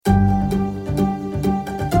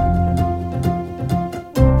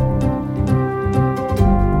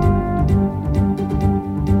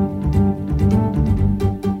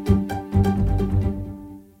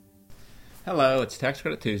Hello, it's Tax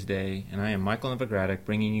Credit Tuesday, and I am Michael Novogradac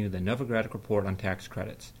bringing you the Novogradac Report on Tax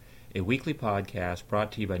Credits, a weekly podcast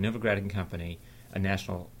brought to you by Novogradac & Company, a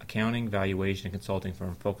national accounting, valuation, and consulting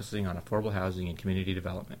firm focusing on affordable housing and community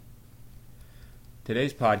development.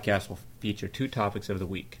 Today's podcast will feature two topics of the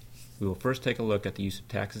week. We will first take a look at the use of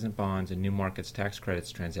taxes and bonds in New Markets tax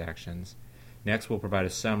credits transactions. Next, we'll provide a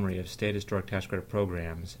summary of state historic tax credit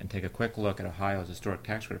programs and take a quick look at Ohio's historic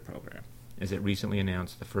tax credit program, as it recently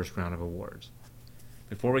announced the first round of awards.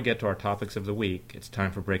 Before we get to our topics of the week, it's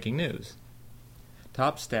time for breaking news.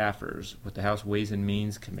 Top staffers with the House Ways and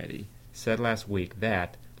Means Committee said last week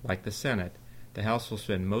that, like the Senate, the House will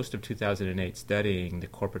spend most of 2008 studying the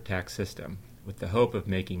corporate tax system, with the hope of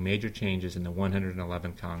making major changes in the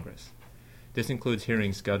 111th Congress. This includes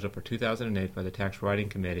hearings scheduled for 2008 by the Tax Writing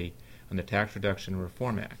Committee on the Tax Reduction and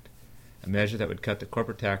Reform Act, a measure that would cut the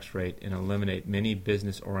corporate tax rate and eliminate many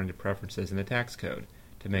business-oriented preferences in the tax code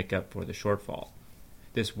to make up for the shortfall.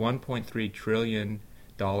 This $1.3 trillion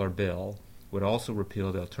bill would also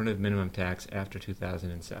repeal the alternative minimum tax after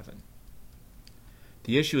 2007.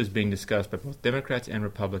 The issue is being discussed by both Democrats and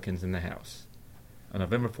Republicans in the House. On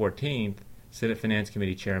November 14th, Senate Finance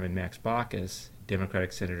Committee Chairman Max Baucus,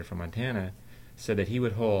 Democratic senator from Montana, said that he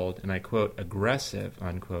would hold, and I quote, aggressive,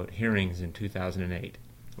 unquote, hearings in 2008,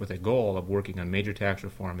 with a goal of working on major tax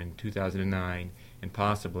reform in 2009 and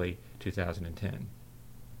possibly 2010.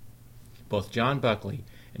 Both John Buckley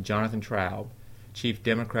and Jonathan Traub, chief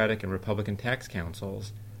Democratic and Republican tax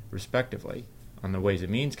counsels, respectively, on the Ways and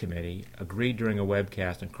Means Committee, agreed during a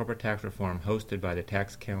webcast on corporate tax reform hosted by the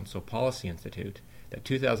Tax Counsel Policy Institute that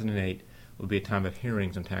 2008 will be a time of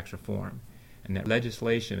hearings on tax reform, and that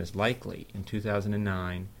legislation is likely in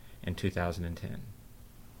 2009 and 2010.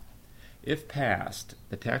 If passed,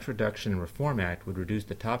 the Tax Reduction and Reform Act would reduce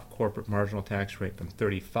the top corporate marginal tax rate from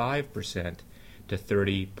 35% to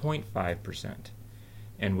 30.5%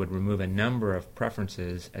 and would remove a number of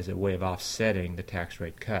preferences as a way of offsetting the tax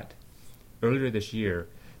rate cut. Earlier this year,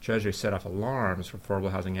 Treasury set off alarms for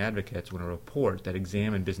affordable housing advocates when a report that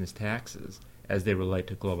examined business taxes as they relate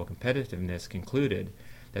to global competitiveness concluded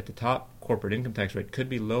that the top corporate income tax rate could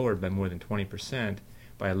be lowered by more than 20%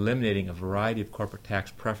 by eliminating a variety of corporate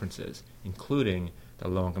tax preferences, including the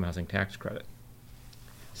low-income housing tax credit.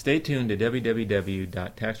 Stay tuned to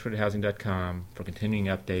www.taxcredithousing.com for continuing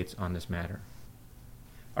updates on this matter.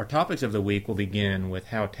 Our topics of the week will begin with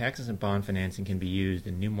how taxes and bond financing can be used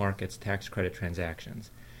in New Markets tax credit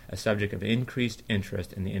transactions, a subject of increased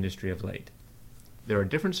interest in the industry of late. There are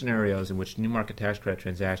different scenarios in which New Market tax credit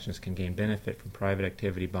transactions can gain benefit from private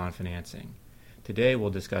activity bond financing. Today we'll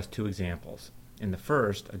discuss two examples. In the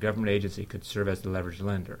first, a government agency could serve as the leveraged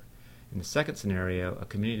lender. In the second scenario, a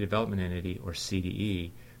community development entity, or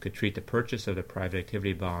CDE, could treat the purchase of the private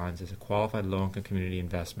activity bonds as a qualified low-income community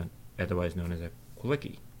investment, otherwise known as a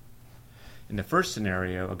QLICI. In the first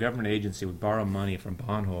scenario, a government agency would borrow money from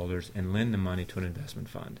bondholders and lend the money to an investment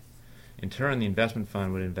fund. In turn, the investment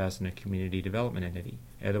fund would invest in a community development entity,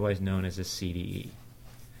 otherwise known as a CDE.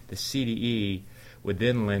 The CDE would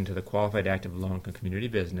then lend to the qualified active low-income community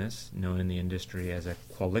business, known in the industry as a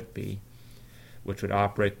QLICB, which would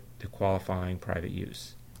operate the qualifying private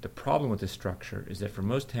use. The problem with this structure is that for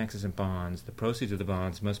most taxes and bonds, the proceeds of the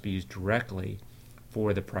bonds must be used directly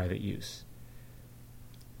for the private use.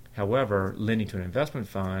 However, lending to an investment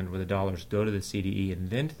fund where the dollars go to the CDE and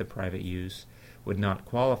then to the private use would not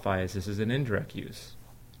qualify, as this is an indirect use.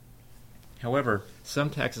 However,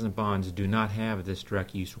 some taxes and bonds do not have this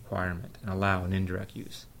direct use requirement and allow an indirect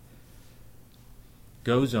use.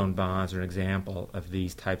 GO-Zone bonds are an example of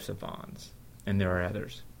these types of bonds, and there are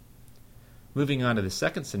others. Moving on to the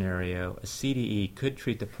second scenario, a CDE could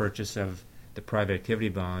treat the purchase of the private activity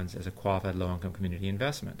bonds as a qualified low-income community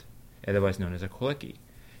investment, otherwise known as a QLICI.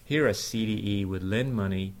 Here, a CDE would lend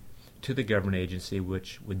money to the government agency,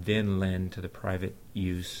 which would then lend to the private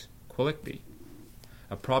use QLICB.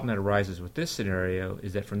 A problem that arises with this scenario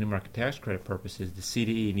is that for New Market tax credit purposes, the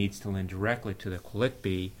CDE needs to lend directly to the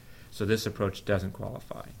QLICB, so this approach doesn't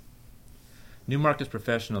qualify. New Markets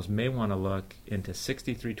professionals may want to look into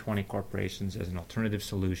 6320 corporations as an alternative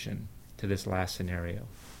solution to this last scenario.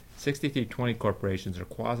 6320 corporations are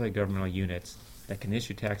quasi-governmental units that can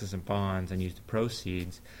issue taxes and bonds and use the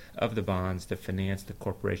proceeds of the bonds to finance the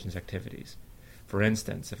corporation's activities. For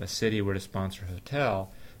instance, if a city were to sponsor a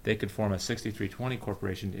hotel, they could form a 6320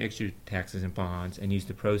 corporation to issue taxes and bonds and use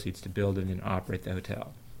the proceeds to build and operate the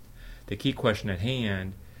hotel. The key question at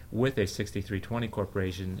hand with a 6320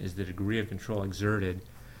 corporation is the degree of control exerted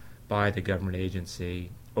by the government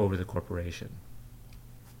agency over the corporation.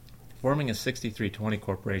 Forming a 6320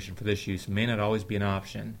 corporation for this use may not always be an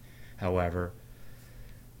option. However,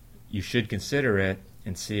 you should consider it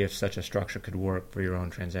and see if such a structure could work for your own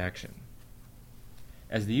transaction.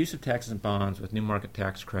 As the use of taxes and bonds with new market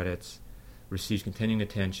tax credits receives continuing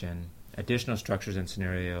attention, additional structures and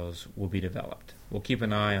scenarios will be developed. We'll keep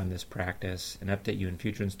an eye on this practice and update you in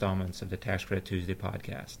future installments of the Tax Credit Tuesday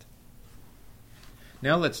podcast.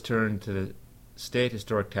 Now let's turn to the state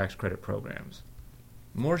historic tax credit programs.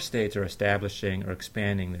 More states are establishing or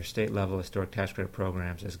expanding their state-level historic tax credit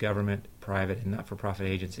programs as government, private, and not-for-profit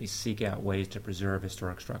agencies seek out ways to preserve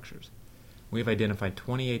historic structures. We have identified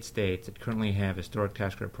 28 states that currently have historic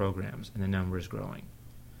tax credit programs, and the number is growing.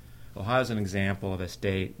 Ohio is an example of a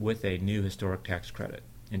state with a new historic tax credit.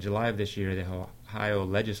 In July of this year, the Ohio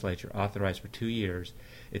legislature authorized for 2 years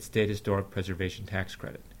its state historic preservation tax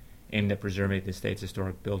credit, aimed at preserving the state's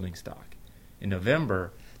historic building stock. In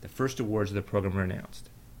November, the first awards of the program were announced.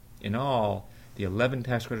 In all, the 11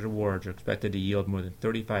 tax credit awards are expected to yield more than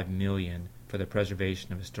 $35 million for the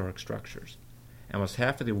preservation of historic structures. Almost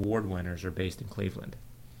half of the award winners are based in Cleveland.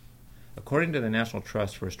 According to the National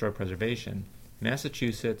Trust for Historic Preservation,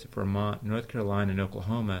 Massachusetts, Vermont, North Carolina, and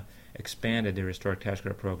Oklahoma expanded their historic tax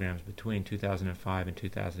credit programs between 2005 and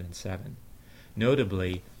 2007.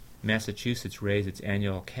 Notably, Massachusetts raised its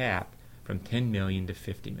annual cap from $10 million to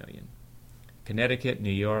 $50 million. Connecticut,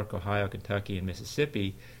 New York, Ohio, Kentucky, and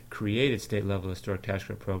Mississippi created state-level historic tax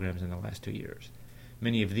credit programs in the last 2 years.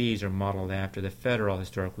 Many of these are modeled after the federal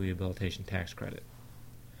historic rehabilitation tax credit.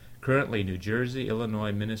 Currently, New Jersey,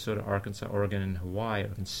 Illinois, Minnesota, Arkansas, Oregon, and Hawaii are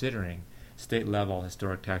considering state-level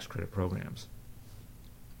historic tax credit programs.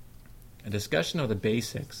 A discussion of the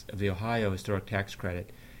basics of the Ohio Historic Tax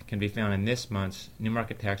Credit can be found in this month's New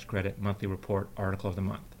Market Tax Credit Monthly Report Article of the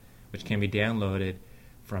Month, which can be downloaded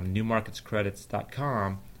from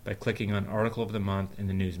newmarketscredits.com by clicking on Article of the Month in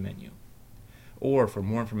the News menu. Or for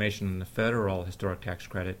more information on the federal historic tax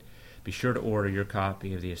credit, be sure to order your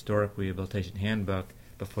copy of the Historic Rehabilitation Handbook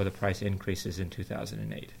before the price increases in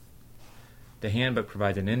 2008. The handbook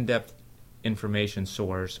provides an in-depth information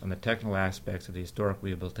source on the technical aspects of the Historic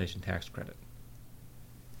Rehabilitation Tax Credit.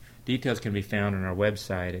 Details can be found on our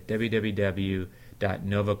website at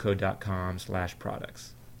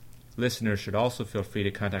www.novoco.com/products. Listeners should also feel free to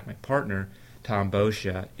contact my partner, Tom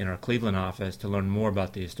Boscia, in our Cleveland office to learn more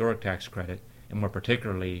about the Historic Tax Credit, and more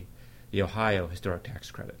particularly, the Ohio Historic Tax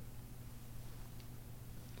Credit.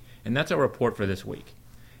 And that's our report for this week.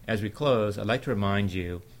 As we close, I'd like to remind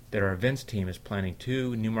you that our events team is planning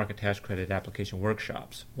 2 New Market Tax Credit application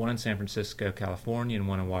workshops, one in San Francisco, California, and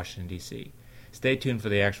one in Washington, D.C. Stay tuned for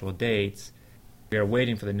the actual dates. We are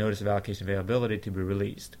waiting for the notice of allocation availability to be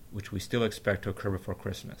released, which we still expect to occur before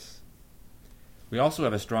Christmas. We also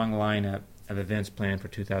have a strong lineup of events planned for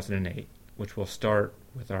 2008, which will start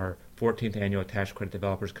with our 14th Annual Tax Credit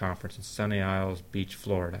Developers Conference in Sunny Isles Beach,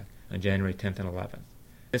 Florida, on January 10th and 11th.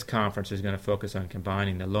 This conference is going to focus on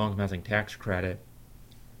combining the low-income housing tax credit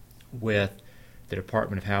with the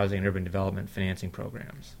Department of Housing and Urban Development financing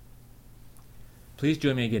programs. Please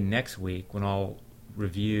join me again next week when I'll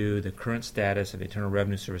review the current status of the Internal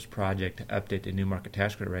Revenue Service project to update the new market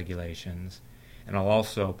tax credit regulations, and I'll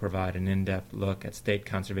also provide an in-depth look at state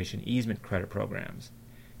conservation easement credit programs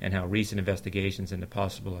and how recent investigations into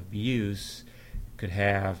possible abuse could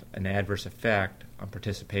have an adverse effect on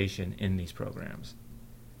participation in these programs.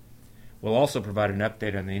 We'll also provide an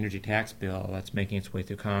update on the energy tax bill that's making its way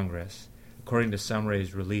through Congress. According to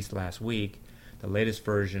summaries released last week, the latest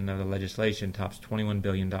version of the legislation tops $21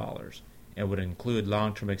 billion and would include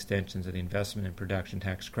long-term extensions of the investment and production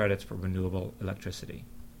tax credits for renewable electricity.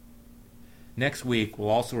 Next week, we'll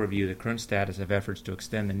also review the current status of efforts to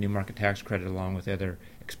extend the new market tax credit along with other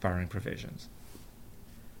expiring provisions.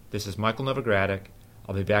 This is Michael Novogradac.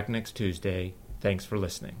 I'll be back next Tuesday. Thanks for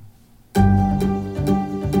listening.